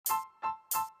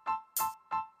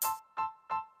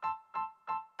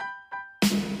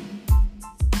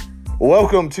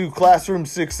Welcome to Classroom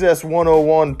Success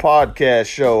 101 podcast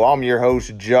show. I'm your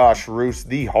host, Josh Roos,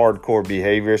 the hardcore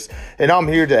behaviorist, and I'm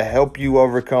here to help you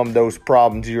overcome those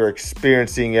problems you're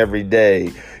experiencing every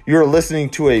day. You're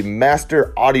listening to a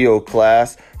master audio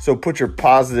class, so put your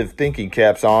positive thinking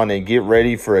caps on and get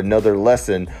ready for another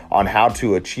lesson on how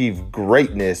to achieve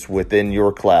greatness within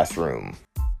your classroom.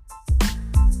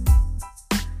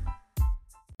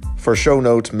 For show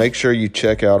notes, make sure you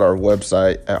check out our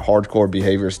website at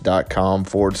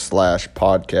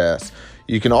hardcorebehaviorist.com/podcast.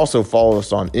 You can also follow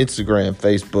us on Instagram,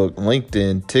 Facebook,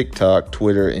 LinkedIn, TikTok,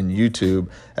 Twitter, and YouTube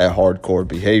at Hardcore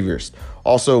Behaviorist.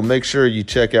 Also, make sure you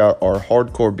check out our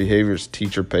Hardcore Behaviorist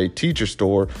Teacher Pay Teacher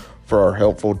Store for our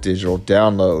helpful digital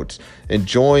downloads. And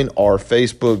join our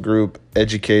Facebook group,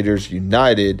 Educators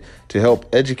United, to help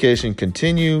education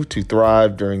continue to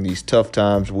thrive during these tough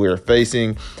times we are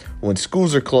facing when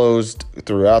schools are closed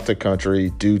throughout the country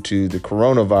due to the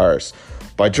coronavirus.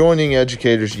 By joining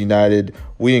Educators United,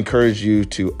 we encourage you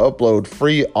to upload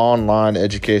free online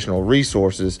educational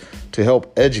resources to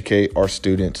help educate our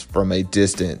students from a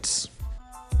distance.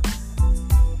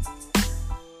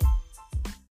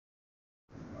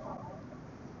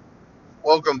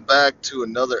 Welcome back to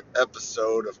another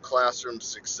episode of Classroom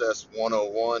Success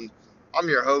 101. I'm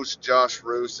your host, Josh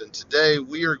Roos, and today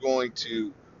we are going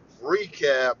to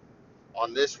recap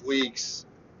on this week's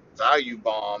value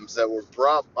bombs that were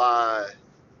brought by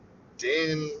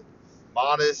Dan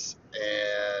Modis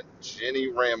and Jenny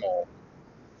Rammel.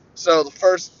 So the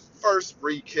first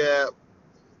recap,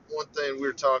 one thing we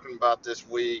were talking about this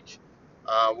week,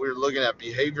 we were looking at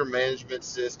behavior management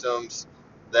systems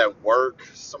that work.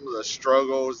 Some of the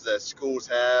struggles that schools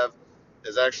have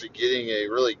is actually getting a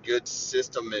really good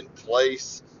system in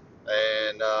place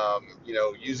and,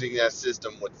 using that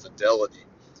system with fidelity.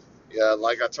 Yeah,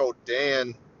 like I told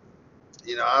Dan,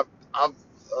 I've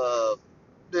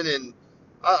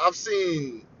I've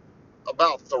seen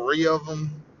about 3 of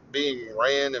them being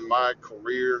ran in my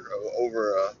career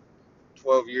over a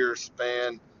 12-year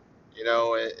span,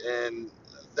 and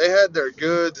they had their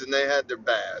goods and they had their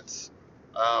bads.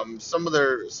 Some of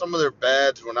their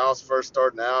bads when I was first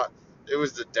starting out, it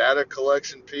was the data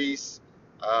collection piece.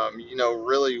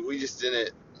 Really we just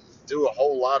didn't do a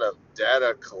whole lot of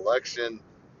data collection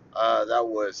that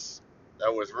was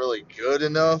really good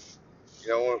enough.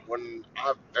 When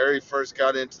I very first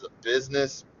got into the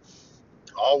business,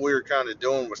 all we were kind of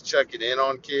doing was checking in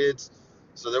on kids,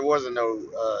 so there wasn't no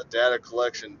data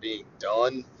collection being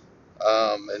done.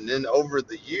 And then over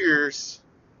the years,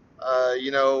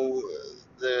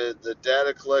 the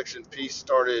data collection piece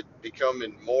started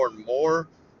becoming more and more,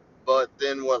 but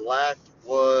then what lacked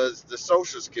was the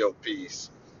social skill piece.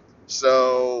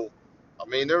 So, I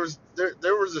mean, there was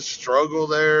a struggle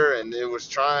there, and it was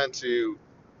trying to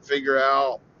figure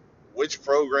out which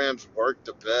programs work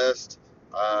the best.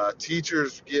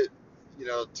 Teachers get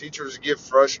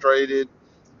frustrated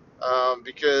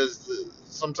because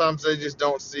sometimes they just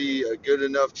don't see a good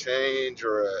enough change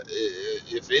or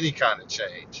if any kind of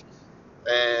change,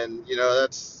 and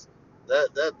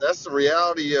that's the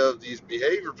reality of these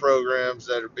behavior programs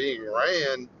that are being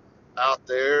ran out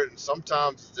there, and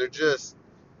sometimes they're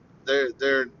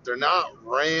not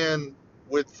ran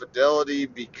with fidelity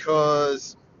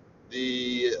because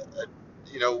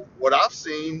what I've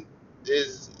seen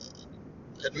is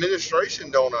administration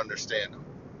don't understand them.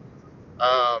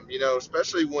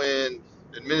 Especially when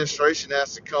administration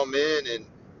has to come in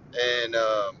and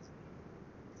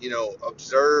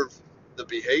observe the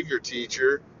behavior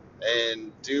teacher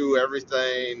and do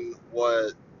everything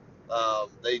what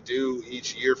they do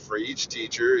each year for each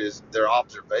teacher is their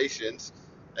observations.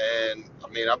 And I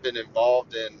mean, I've been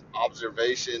involved in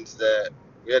observations that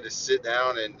we had to sit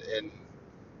down and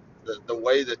the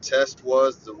way the test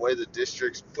was, the way the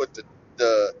districts put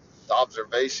the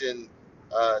observation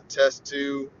test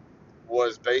to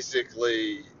was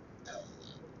basically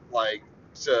like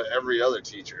to every other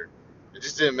teacher. It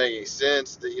just didn't make any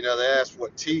sense. That they asked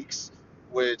what TEKS,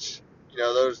 which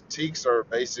those TEKS are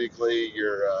basically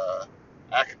your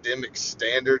academic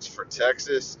standards for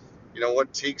Texas.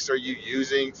 What TEKS are you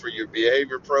using for your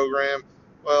behavior program?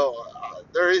 Well,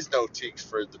 there is no TEKS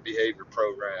for the behavior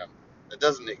program. It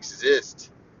doesn't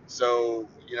exist. So,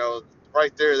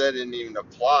 right there, that didn't even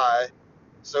apply.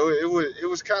 So it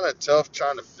was kind of tough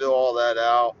trying to fill all that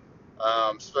out,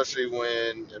 especially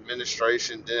when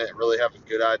administration didn't really have a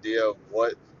good idea of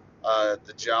what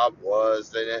the job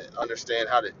was. They didn't understand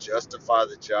how to justify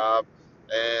the job.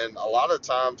 And a lot of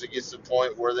times it gets to the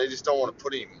point where they just don't want to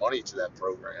put any money to that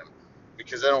program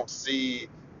because they don't see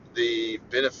the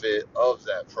benefit of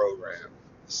that program.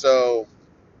 So,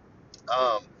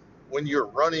 when you're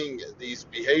running these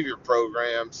behavior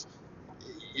programs,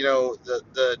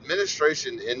 the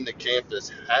administration in the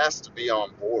campus has to be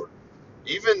on board.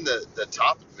 Even the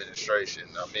top administration.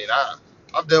 I mean,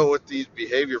 I've dealt with these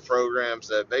behavior programs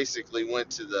that basically went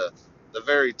to the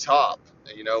very top.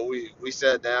 We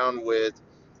sat down with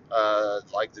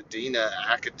like the dean of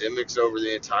academics over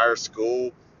the entire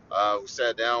school. We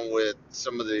sat down with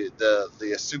some of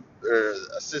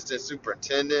assistant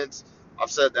superintendents.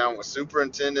 I've sat down with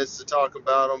superintendents to talk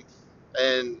about them,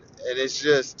 and it's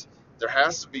just there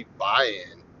has to be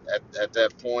buy-in at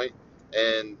that point.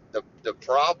 And the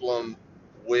problem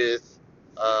with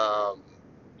um,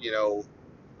 you know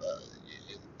uh,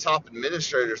 top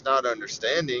administrators not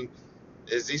understanding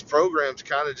is these programs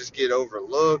kind of just get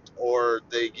overlooked, or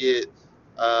they get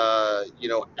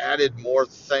added more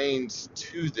things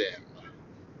to them,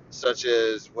 such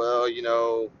as, well,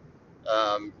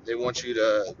 they want you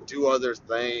to do other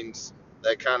things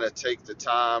that kind of take the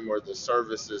time or the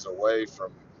services away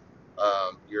from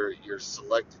your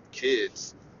selected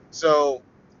kids. So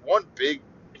one big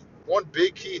one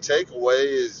big key takeaway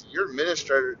is your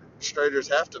administrators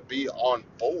have to be on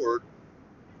board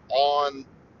on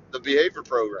the behavior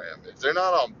program. If they're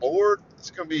not on board,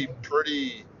 it's going to be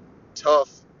pretty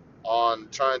tough on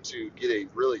trying to get a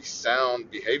really sound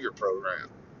behavior program.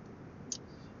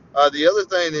 The other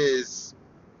thing is,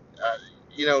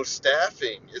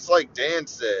 staffing. It's like Dan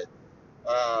said.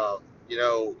 Um, you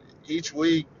know, each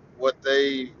week, what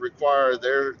they require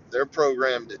their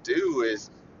program to do is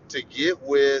to get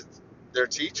with their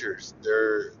teachers,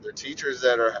 their teachers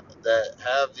that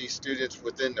have these students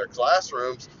within their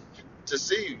classrooms, to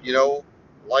see,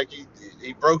 like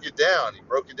he broke it down. He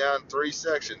broke it down in three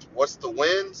sections. What's the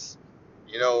wins?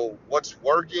 What's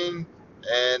working,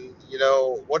 and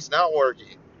what's not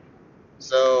working.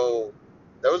 So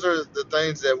those are the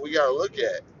things that we got to look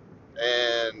at.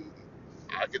 And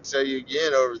I could tell you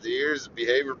again, over the years, the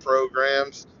behavior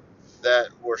programs that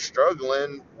were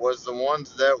struggling was the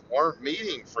ones that weren't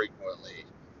meeting frequently.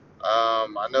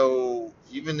 I know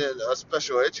even in a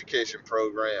special education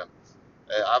program,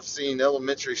 I've seen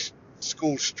elementary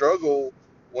school struggle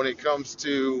when it comes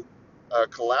to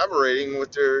collaborating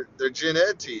with their gen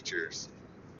ed teachers.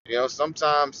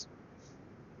 Sometimes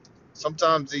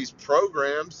these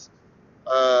programs,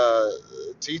 uh,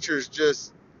 teachers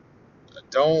just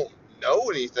don't know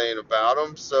anything about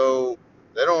them, so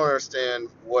they don't understand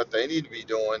what they need to be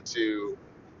doing to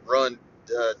run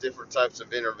different types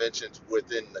of interventions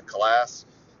within the class.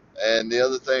 And the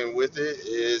other thing with it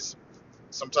is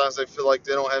sometimes they feel like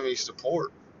they don't have any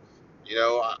support.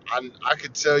 I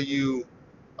could tell you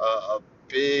a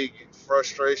big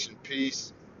frustration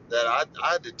piece that I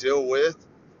had to deal with,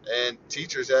 and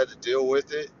teachers had to deal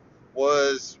with it,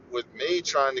 was with me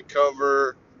trying to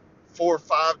cover 4 or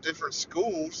 5 different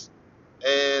schools,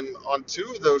 and on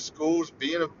 2 of those schools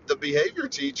being the behavior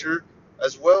teacher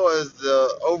as well as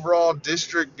the overall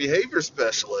district behavior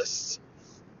specialist.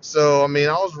 So I mean,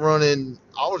 I was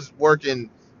working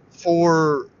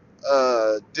 4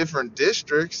 different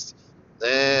districts,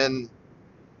 and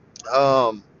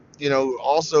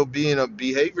also being a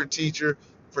behavior teacher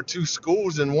for 2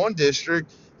 schools in one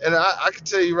district. And I can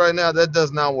tell you right now, that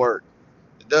does not work.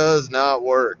 It does not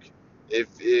work.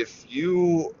 If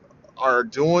you are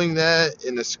doing that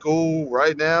in the school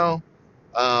right now,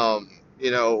 the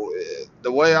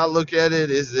way I look at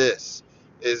it is this: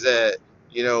 is that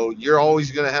you're always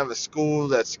going to have a school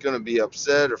that's going to be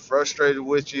upset or frustrated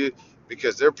with you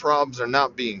because their problems are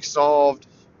not being solved,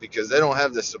 because they don't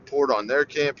have the support on their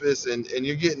campus, and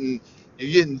you're getting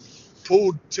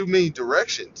pulled too many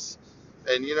directions.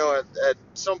 And at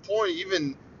some point,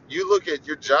 even you look at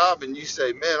your job and you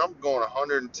say, man, I'm going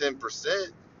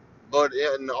 110%. But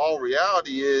in all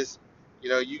reality is,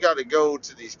 you got to go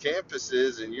to these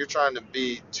campuses and you're trying to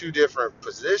be 2 different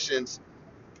positions.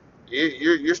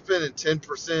 You're spending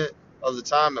 10% of the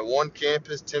time at one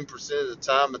campus, 10% of the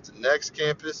time at the next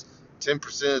campus, 10%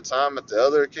 of the time at the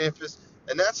other campus,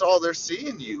 and that's all they're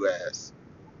seeing you as.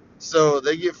 So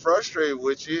they get frustrated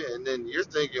with you, and then you're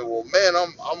thinking, well, man,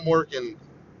 I'm working,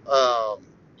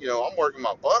 I'm working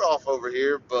my butt off over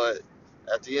here, but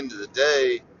at the end of the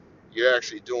day, you're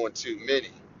actually doing too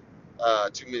many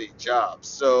jobs.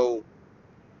 So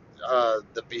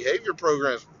the behavior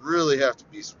programs really have to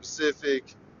be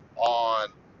specific on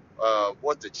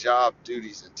what the job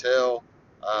duties entail.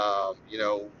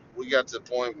 We got to the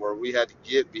point where we had to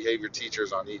get behavior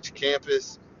teachers on each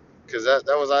campus, because that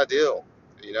was ideal.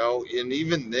 And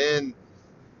even then,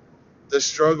 the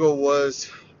struggle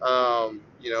was,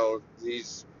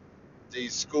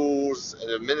 these schools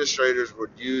and administrators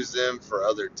would use them for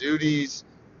other duties,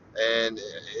 and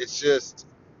it's just,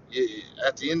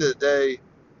 at the end of the day,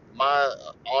 my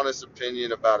honest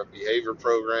opinion about a behavior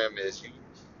program is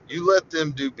you let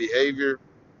them do behavior,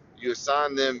 you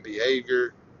assign them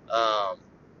behavior. Um,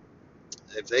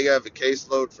 if they have a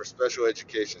caseload for special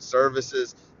education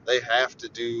services, they have to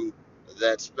do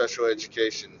that special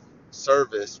education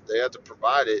service. They have to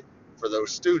provide it for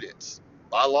those students.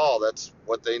 By law, that's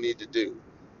what they need to do.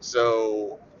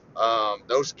 So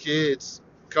those kids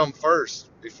come first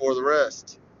before the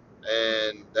rest.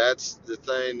 And that's the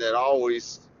thing that I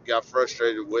always got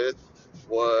frustrated with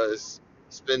was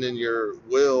spinning your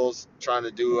wheels trying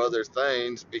to do other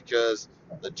things because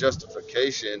the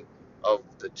justification of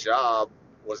the job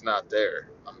was not there.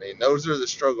 I mean, those are the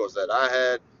struggles that I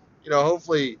had.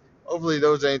 Hopefully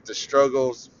those ain't the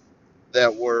struggles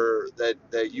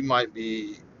that you might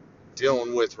be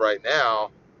dealing with right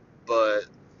now, but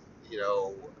you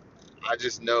know, I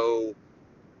just know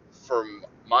from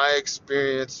my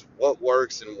experience what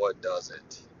works and what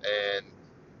doesn't. And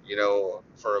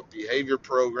for a behavior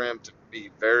program to be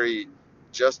very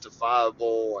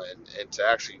justifiable and to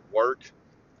actually work,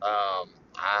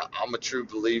 I'm a true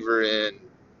believer in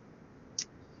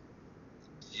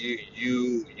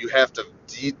you have to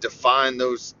define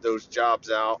those jobs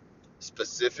out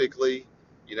specifically.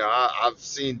 I've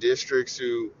seen districts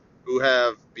who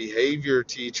have behavior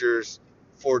teachers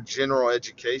for general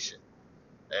education,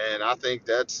 and I think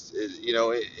that's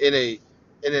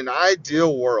in an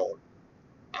ideal world,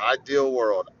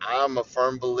 I'm a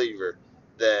firm believer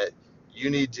that you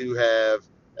need to have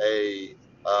a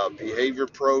behavior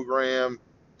program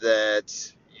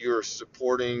that you're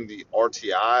supporting the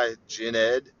RTI Gen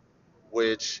Ed,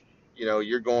 which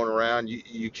you're going around.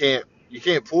 You can't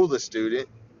pull the student,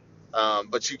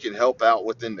 but you can help out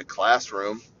within the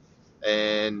classroom,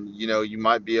 and you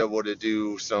might be able to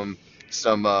do some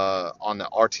on the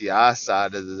RTI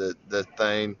side of the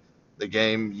thing, the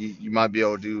game. You might be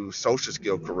able to do social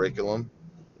skill curriculum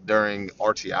during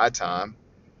RTI time.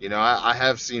 I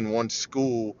have seen one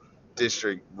school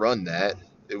district run that.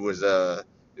 It was a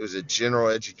general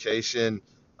education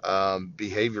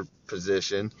behavior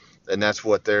position, and that's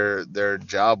what their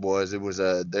job was. It was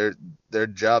their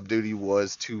job duty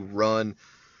was to run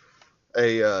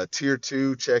a tier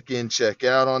two check in, check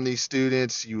out on these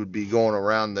students. You would be going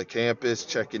around the campus,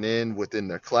 checking in within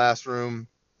their classroom,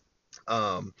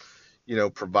 um,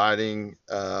 providing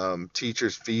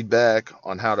teachers feedback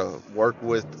on how to work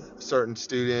with certain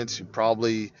students who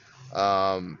probably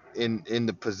in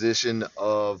the position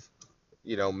of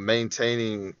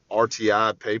maintaining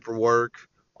RTI paperwork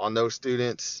on those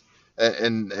students,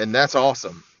 and that's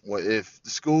awesome. If the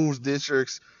schools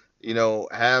districts,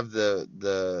 have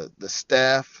the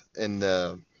staff and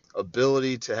the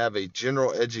ability to have a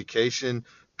general education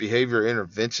behavior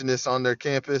interventionist on their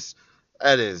campus,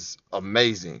 that is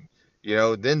amazing.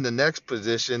 Then the next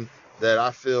position that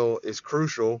I feel is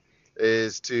crucial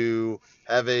is to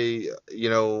have a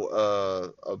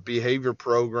behavior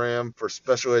program for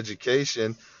special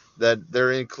education that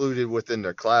they're included within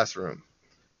their classroom.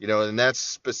 And that's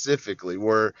specifically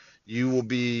where you will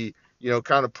be,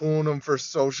 kind of pulling them for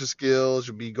social skills.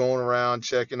 You'll be going around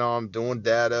checking on them, doing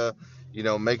data,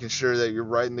 making sure that you're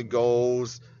writing the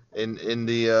goals in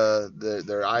their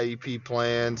IEP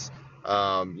plans,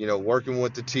 working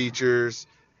with the teachers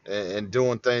and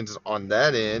doing things on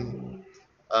that end.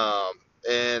 Um,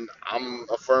 and I'm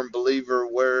a firm believer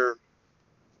where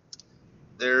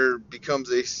there becomes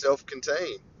a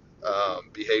self-contained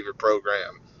behavior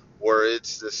program where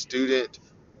it's the student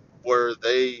where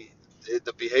the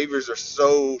behaviors are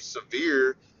so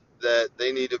severe that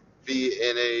they need to be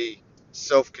in a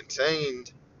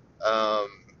self-contained um,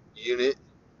 unit,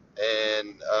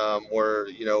 and where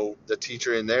the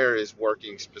teacher in there is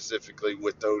working specifically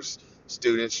with those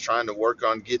students, trying to work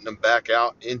on getting them back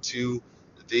out into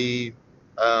the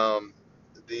um,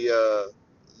 the, uh,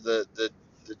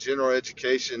 the general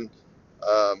education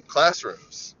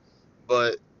classrooms.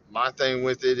 But my thing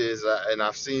with it is, and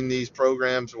I've seen these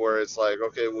programs where it's like,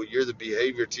 okay, well, you're the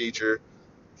behavior teacher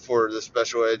for the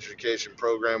special education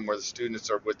program where the students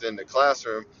are within the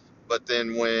classroom, but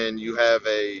then when you have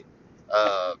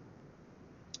uh,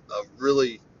 a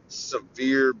really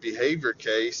severe behavior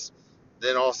case,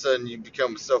 then all of a sudden you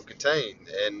become self-contained.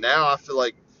 And now I feel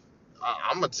like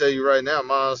I'm gonna tell you right now,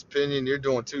 my honest opinion, you're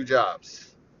doing two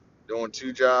jobs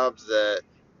that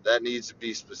needs to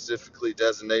be specifically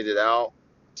designated out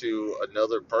to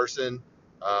another person,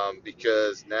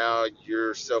 because now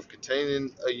you're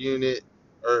self-containing a unit,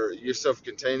 or you're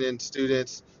self-containing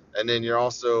students, and then you're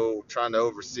also trying to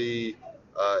oversee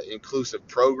inclusive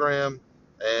program,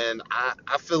 and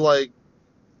I feel like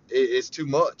it's too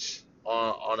much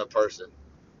on a person.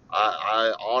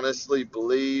 I honestly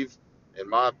believe, in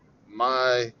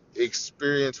my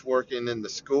experience working in the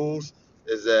schools,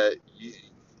 is that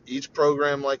each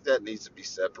program like that needs to be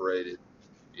separated.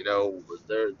 You know,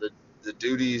 the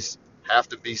duties have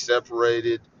to be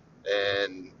separated,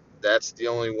 and that's the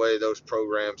only way those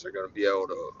programs are going to be able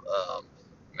to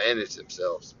manage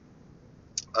themselves.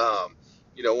 Um,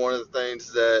 one of the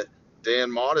things that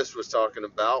Dan Modest was talking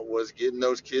about was getting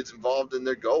those kids involved in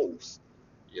their goals.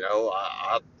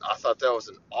 I thought that was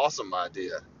an awesome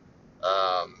idea.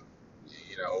 Um,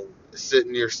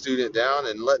 Sitting your student down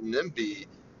and letting them be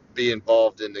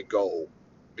involved in the goal,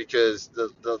 because the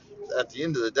at the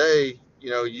end of the day,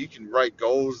 you can write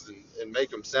goals and make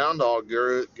them sound all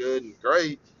good and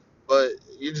great, but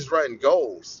you're just writing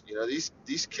goals.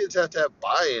 These kids have to have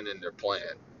buy-in in their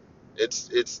plan. It's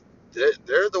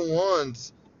they're the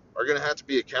ones are going to have to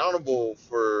be accountable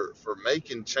for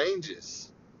making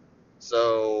changes.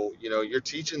 So you're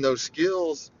teaching those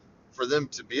skills for them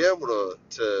to be able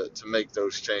to make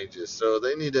those changes. So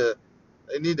they need to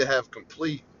have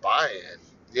complete buy-in.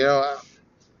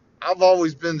 I've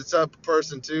always been the type of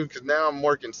person too, because now I'm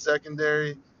working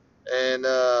secondary, and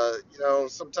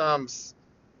sometimes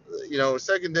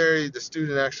secondary, the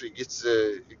student actually gets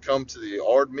to come to the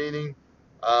ARD meeting.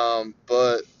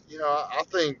 But I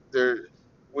think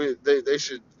they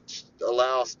should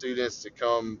allow students to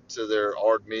come to their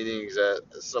ARD meetings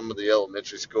at some of the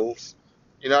elementary schools.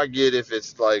 I get if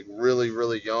it's like really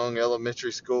really young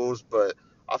elementary schools, but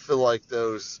I feel like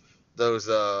those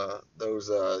third,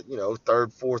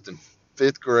 fourth, and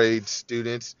fifth grade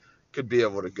students could be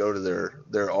able to go to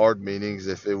their ARD meetings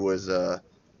if it was a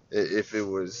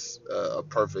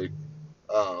perfect,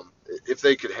 if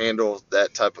they could handle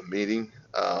that type of meeting.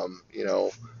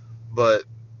 But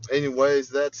anyways,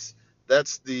 that's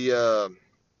the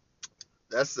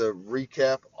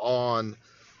recap on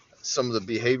some of the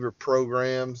behavior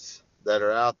programs that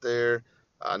are out there.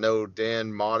 I know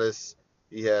Dan Modis,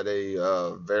 he had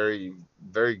a very,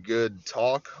 very good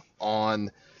talk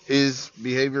on his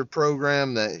behavior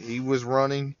program that he was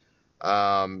running.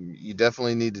 You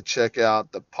definitely need to check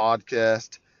out the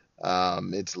podcast.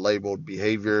 It's labeled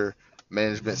Behavior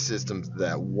Management Systems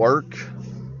That Work.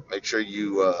 Make sure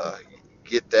you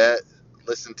get that,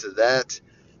 listen to that,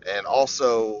 and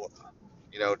also,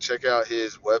 check out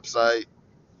his website,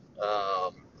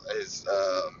 um, his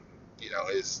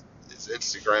his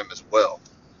Instagram as well.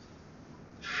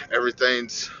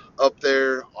 Everything's up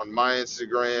there on my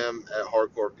Instagram at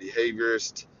Hardcore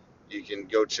Behaviorist. You can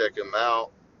go check him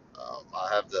out.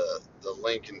 I have the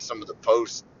link in some of the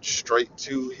posts straight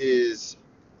to his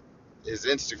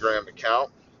Instagram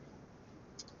account.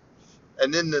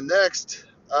 And then the next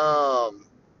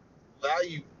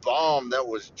value bomb that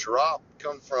was dropped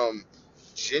come from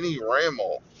Jenny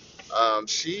Rammel.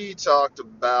 She talked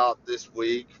about this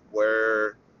week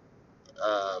where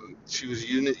she was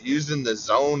using the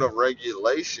zone of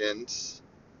regulations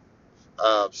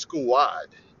school wide,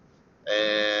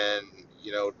 and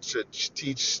to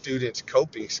teach students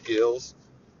coping skills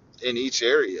in each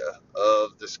area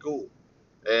of the school.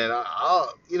 And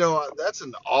that's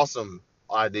an awesome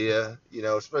idea.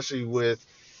 Especially with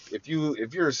if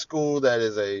you're a school that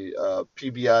is a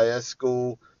PBIS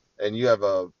school, and you have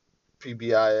a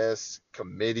PBIS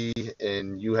committee,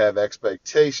 and you have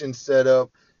expectations set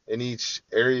up in each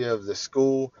area of the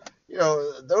school.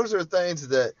 Those are things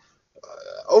that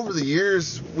over the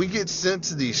years we get sent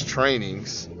to these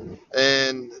trainings,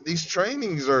 and these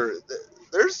trainings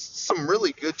there's some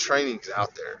really good trainings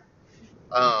out there,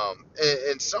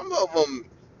 and some of them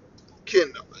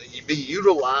can be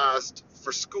utilized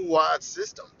for school-wide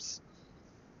systems,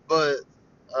 but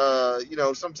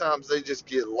sometimes they just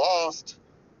get lost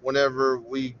whenever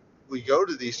we go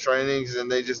to these trainings,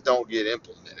 and they just don't get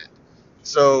implemented.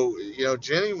 So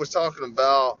Jenny was talking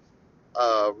about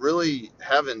really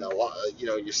having a lot,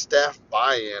 your staff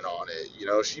buy-in on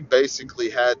it. She basically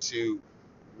had to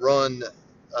run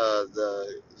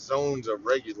the zones of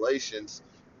regulations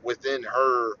within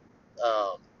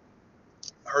um,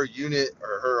 her unit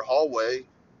or her hallway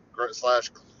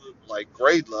slash like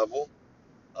grade level,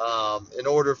 in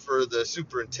order for the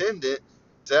superintendent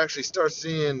to actually start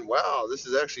seeing, wow, this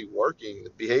is actually working. The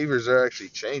behaviors are actually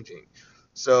changing.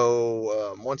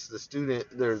 So once the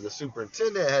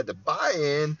superintendent had to buy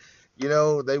in,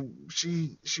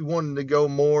 she wanted to go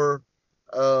more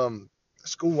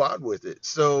school wide with it.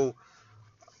 So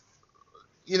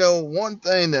one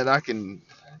thing that I can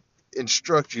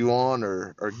instruct you on,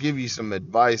 or give you some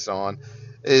advice on,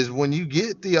 is when you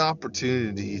get the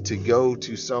opportunity to go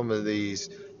to some of these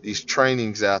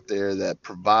trainings out there that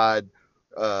provide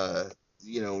uh,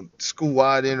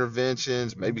 school-wide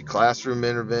interventions, maybe classroom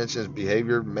interventions,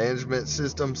 behavior management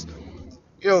systems.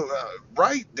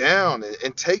 Write down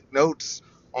and take notes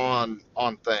on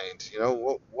things.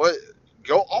 What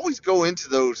go always go into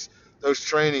those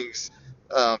trainings,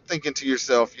 thinking to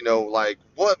yourself, like,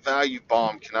 what value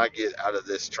bomb can I get out of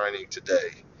this training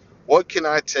today? What can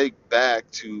I take back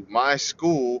to my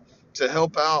school to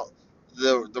help out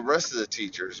the rest of the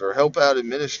teachers or help out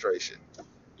administration?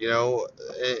 You know,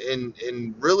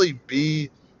 and really be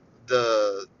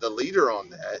the leader on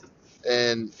that,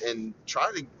 and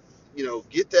try to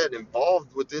get that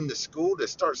involved within the school to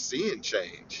start seeing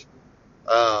change,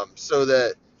 so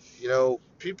that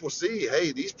people see,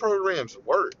 hey, these programs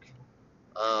work.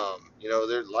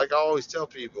 They're like, I always tell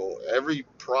people, every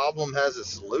problem has a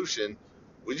solution.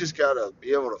 We just got to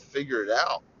be able to figure it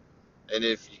out. And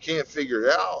if you can't figure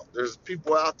it out, there's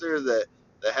people out there that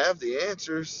have the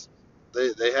answers.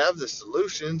 They have the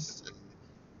solutions, and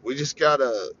we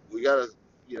gotta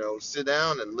sit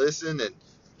down and listen,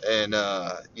 and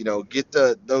get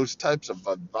those types of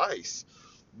advice.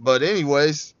 But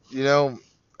anyways,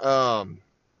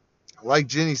 like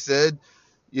Jenny said,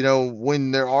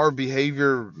 when there are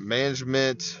behavior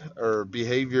management or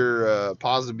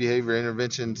positive behavior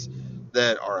interventions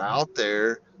that are out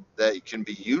there that can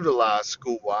be utilized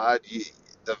school wide,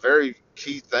 the very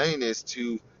key thing is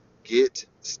to get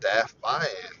staff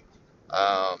buy-in.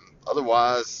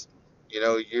 Otherwise,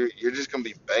 you're just going to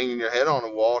be banging your head on the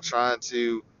wall trying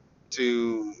to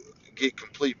get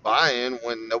complete buy-in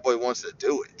when nobody wants to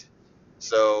do it.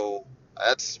 So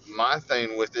that's my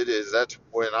thing with it, is that's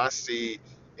when I see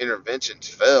interventions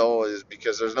fail, is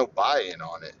because there's no buy-in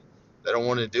on it. They don't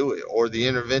want to do it, or the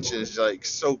intervention is like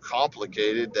so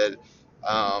complicated that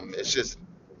it's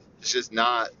just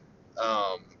not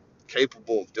um,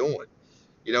 capable of doing.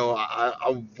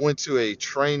 I went to a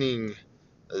training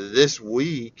this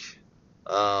week,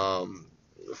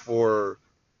 for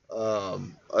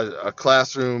a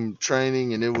classroom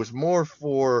training, and it was more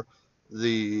for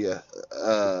the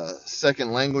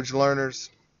second language learners.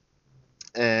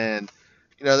 And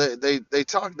they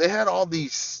had all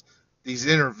these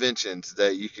interventions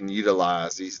that you can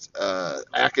utilize, these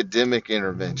academic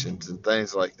interventions and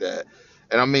things like that.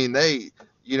 And I mean, they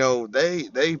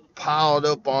piled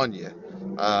up on you,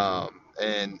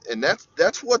 and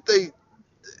that's what they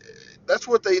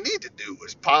need to do,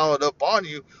 is pile it up on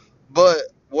you. But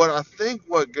what I think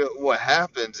what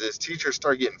happens is teachers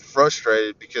start getting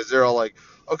frustrated because they're all like,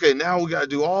 okay, now we got to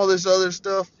do all this other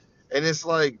stuff, and it's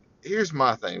like, here's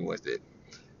my thing with it,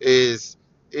 is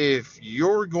if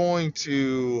you're going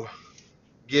to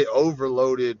get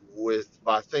overloaded with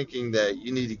by thinking that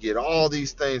you need to get all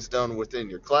these things done within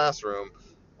your classroom,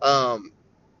 um,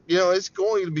 it's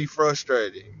going to be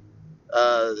frustrating,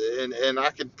 and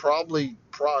I can probably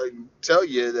tell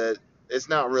you that it's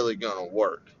not really going to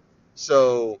work.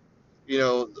 So,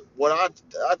 what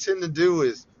I tend to do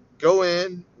is go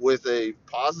in with a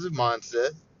positive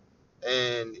mindset,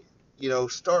 and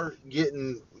start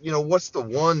getting, what's the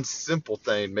one simple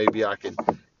thing maybe I can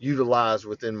utilize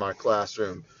within my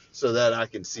classroom so that I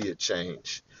can see a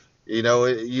change.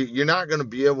 You're not going to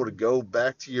be able to go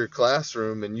back to your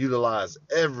classroom and utilize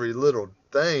every little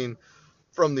thing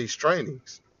from these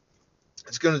trainings.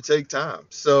 It's going to take time.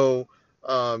 So,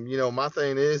 my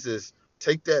thing is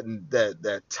take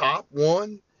that top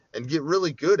one and get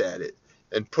really good at it,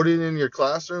 and put it in your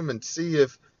classroom, and see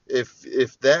if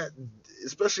that,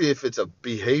 especially if it's a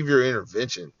behavior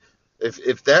intervention,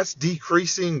 if that's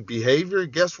decreasing behavior,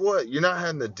 guess what? You're not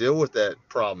having to deal with that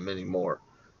problem anymore.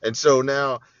 And so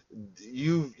now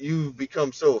you've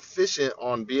become so efficient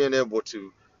on being able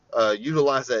to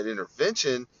utilize that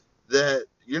intervention, that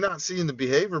you're not seeing the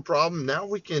behavior problem. Now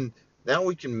we can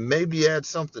maybe add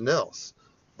something else.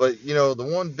 But the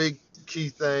one big key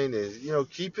thing is,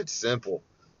 keep it simple.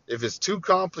 If it's too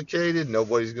complicated,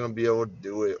 nobody's going to be able to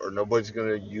do it, or nobody's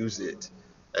going to use it.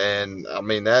 And I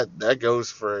mean, that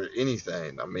goes for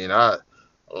anything. I mean, I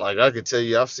could tell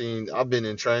you, I've been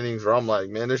in trainings where I'm like,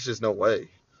 man, there's just no way.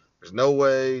 There's no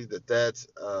way that that's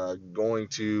going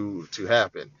to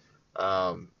happen,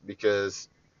 because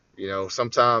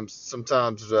sometimes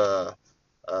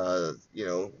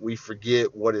we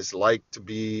forget what it's like to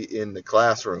be in the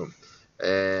classroom.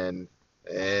 And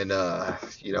and I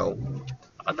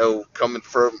know, coming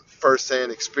from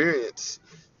firsthand experience,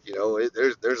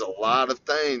 there's a lot of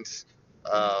things.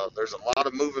 There's a lot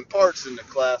of moving parts in the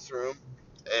classroom,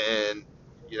 and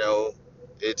you know,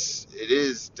 it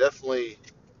is definitely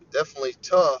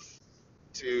tough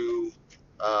to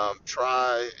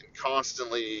try and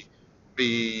constantly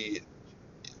be,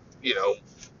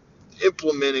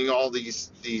 implementing all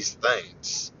these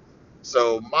things.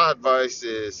 So my advice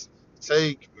is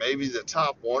take maybe the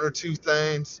top one or two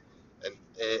things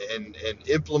and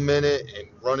implement it and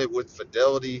run it with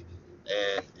fidelity.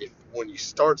 And if when you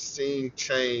start seeing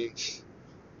change,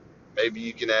 maybe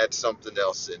you can add something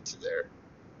else into there.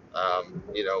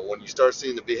 When you start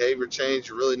seeing the behavior change,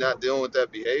 you're really not dealing with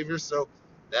that behavior. So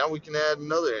now we can add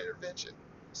another intervention.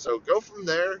 So go from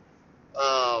there,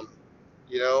 um,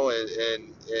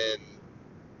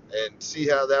 and see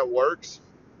how that works.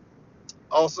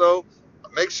 Also,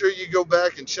 make sure you go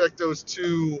back and check those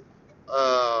two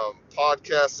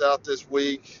podcasts out this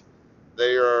week.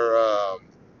 They are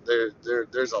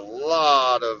there's a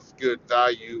lot of good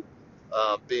value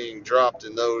being dropped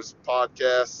in those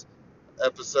podcast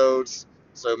episodes.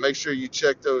 So make sure you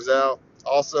check those out.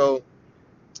 Also,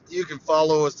 you can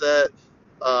follow us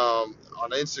on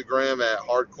Instagram at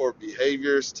Hardcore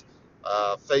Behaviorist,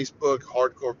 Facebook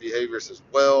Hardcore Behaviorist as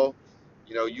well.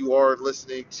 You are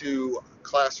listening to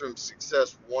Classroom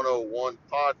Success 101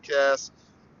 podcast.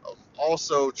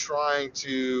 Also trying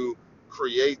to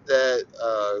create that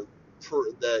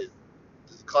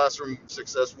Classroom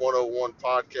Success 101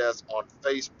 podcast on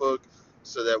Facebook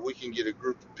so that we can get a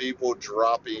group of people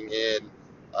dropping in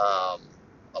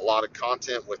a lot of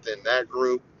content within that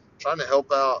group, trying to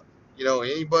help out,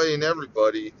 anybody and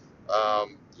everybody.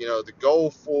 The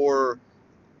goal for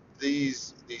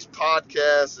these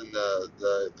podcasts and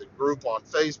the group on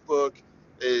Facebook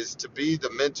is to be the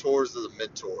mentors of the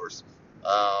mentors.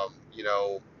 I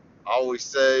always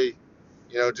say,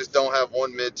 just don't have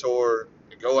one mentor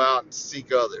and go out and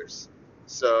seek others.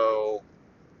 So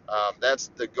that's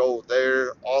the goal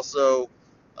there. Also,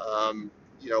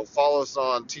 follow us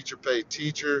on Teacher Paid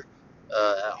Teacher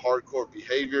at Hardcore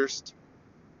Behaviorist.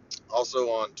 Also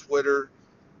on Twitter,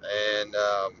 and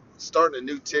starting a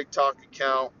new TikTok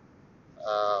account.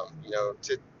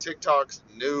 TikTok's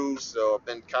new, so I've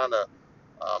been kind of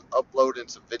uploading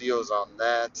some videos on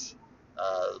that.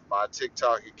 My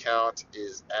TikTok account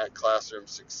is at Classroom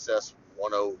Success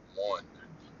 101.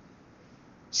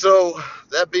 So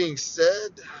that being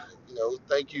said,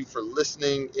 thank you for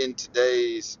listening in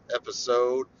today's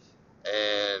episode,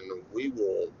 and we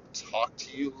will talk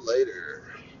to you later.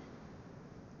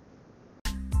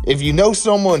 If you know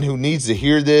someone who needs to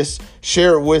hear this,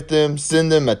 share it with them,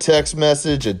 send them a text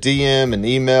message, a DM, an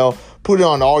email, put it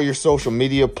on all your social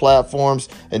media platforms,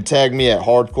 and tag me at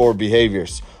Hardcore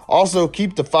Behaviors. Also,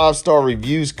 keep the 5-star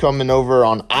reviews coming over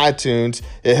on iTunes.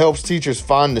 It helps teachers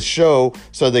find the show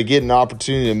so they get an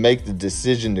opportunity to make the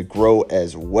decision to grow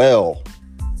as well.